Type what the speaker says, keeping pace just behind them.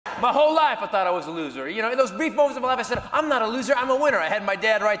My whole life I thought I was a loser. You know, in those brief moments of my life I said, I'm not a loser, I'm a winner. I had my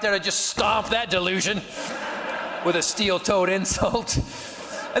dad right there to just stomp that delusion with a steel-toed insult.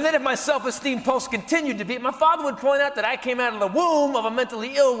 And then if my self-esteem pulse continued to beat, my father would point out that I came out of the womb of a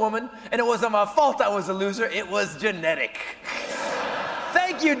mentally ill woman, and it wasn't my fault I was a loser, it was genetic.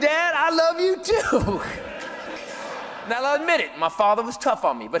 Thank you, Dad, I love you too. Now, I'll admit it, my father was tough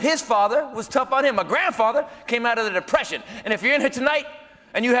on me, but his father was tough on him. My grandfather came out of the Depression, and if you're in here tonight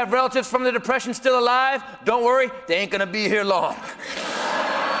and you have relatives from the Depression still alive, don't worry, they ain't gonna be here long.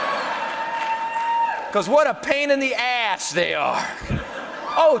 Because what a pain in the ass they are.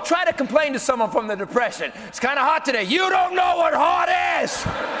 Oh, try to complain to someone from the Depression. It's kind of hot today. You don't know what hot is.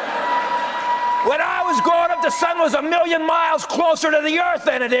 When I was growing up, the sun was 1,000,000 miles closer to the earth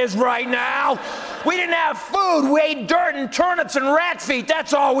than it is right now. We didn't have food. We ate dirt and turnips and rat feet.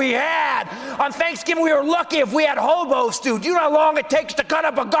 That's all we had. On Thanksgiving, we were lucky if we had hobo stew. Do you know how long it takes to cut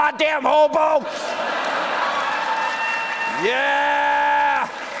up a goddamn hobo? Yeah.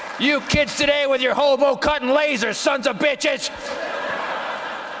 You kids today with your hobo cutting lasers, sons of bitches.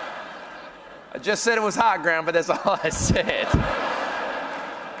 I just said it was hot, Grandpa. That's all I said.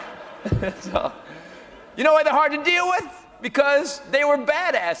 So, you know why they're hard to deal with? Because they were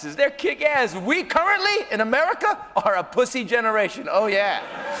badasses. They're kick-ass. We currently, in America, are a pussy generation. Oh, yeah.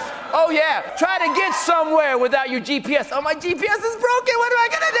 Oh, yeah. Try to get somewhere without your GPS. Oh, my GPS is broken. What am I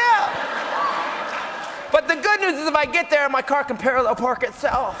going to do? But the good news is if I get there, my car can parallel park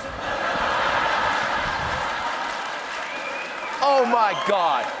itself. Oh, my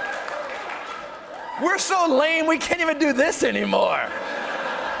God. We're so lame, we can't even do this anymore.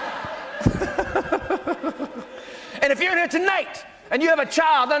 And if you're in here tonight and you have a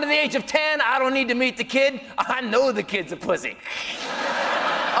child under the age of 10, I don't need to meet the kid. I know the kid's a pussy.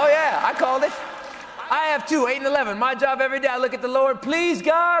 Oh yeah, I called it. I have two, 8 and 11. My job every day, I look at the Lord, please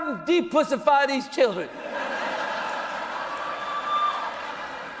God, depussify these children.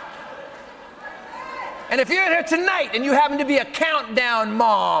 And if you're in here tonight and you happen to be a countdown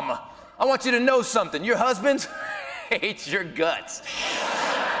mom, I want you to know something. Your husband hates your guts.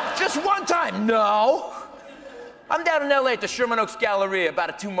 Just one time. No. I'm down in LA at the Sherman Oaks Galleria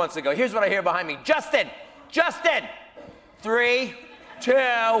about 2 months ago. Here's what I hear behind me. Justin. 3, 2,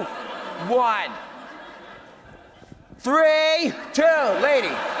 1. 3, 2.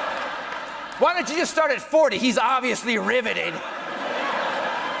 Lady. Why don't you just start at 40? He's obviously riveted.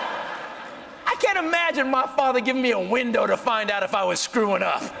 I can't imagine my father giving me a window to find out if I was screwing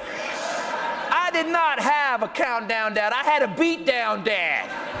up. I did not have a countdown dad. I had a beat down dad.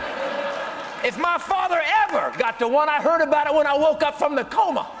 If my father ever got to one, I heard about it when I woke up from the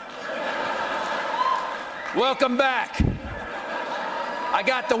coma. Welcome back. I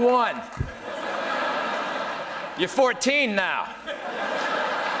got the one. You're 14 now.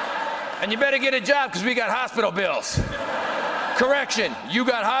 And you better get a job because we got hospital bills. Correction, you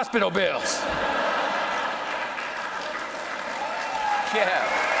got hospital bills.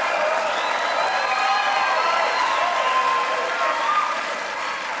 Yeah.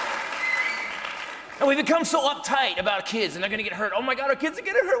 And we become so uptight about kids, and they're gonna get hurt. Oh my God, our kids are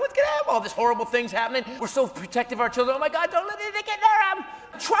getting hurt. What's gonna happen? All this horrible things happening. We're so protective of our children. Oh my God, don't let anything get there.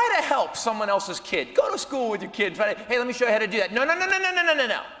 Try to help someone else's kid. Go to school with your kid. Try to, hey, let me show you how to do that. No.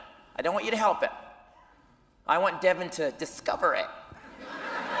 I don't want you to help it. I want Devin to discover it.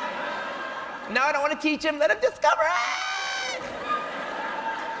 No, I don't want to teach him. Let him discover it.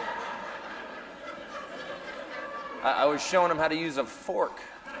 I was showing him how to use a fork.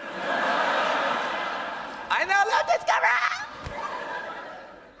 I know, let him discover it.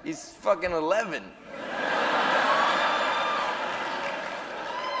 He's fucking 11.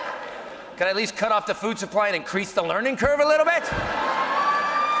 Can I at least cut off the food supply and increase the learning curve a little bit?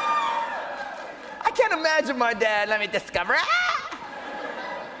 I can't imagine my dad, let me discover it.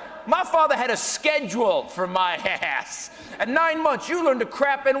 My father had a schedule for my ass. At 9 months, you learn to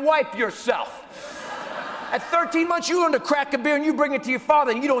crap and wipe yourself. At 13 months, you learn to crack a beer and you bring it to your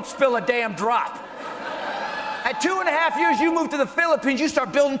father and you don't spill a damn drop. At 2.5 years, you move to the Philippines, you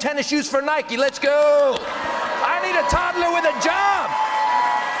start building tennis shoes for Nike. Let's go. I need a toddler with a job.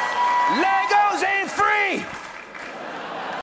 Legos ain't free.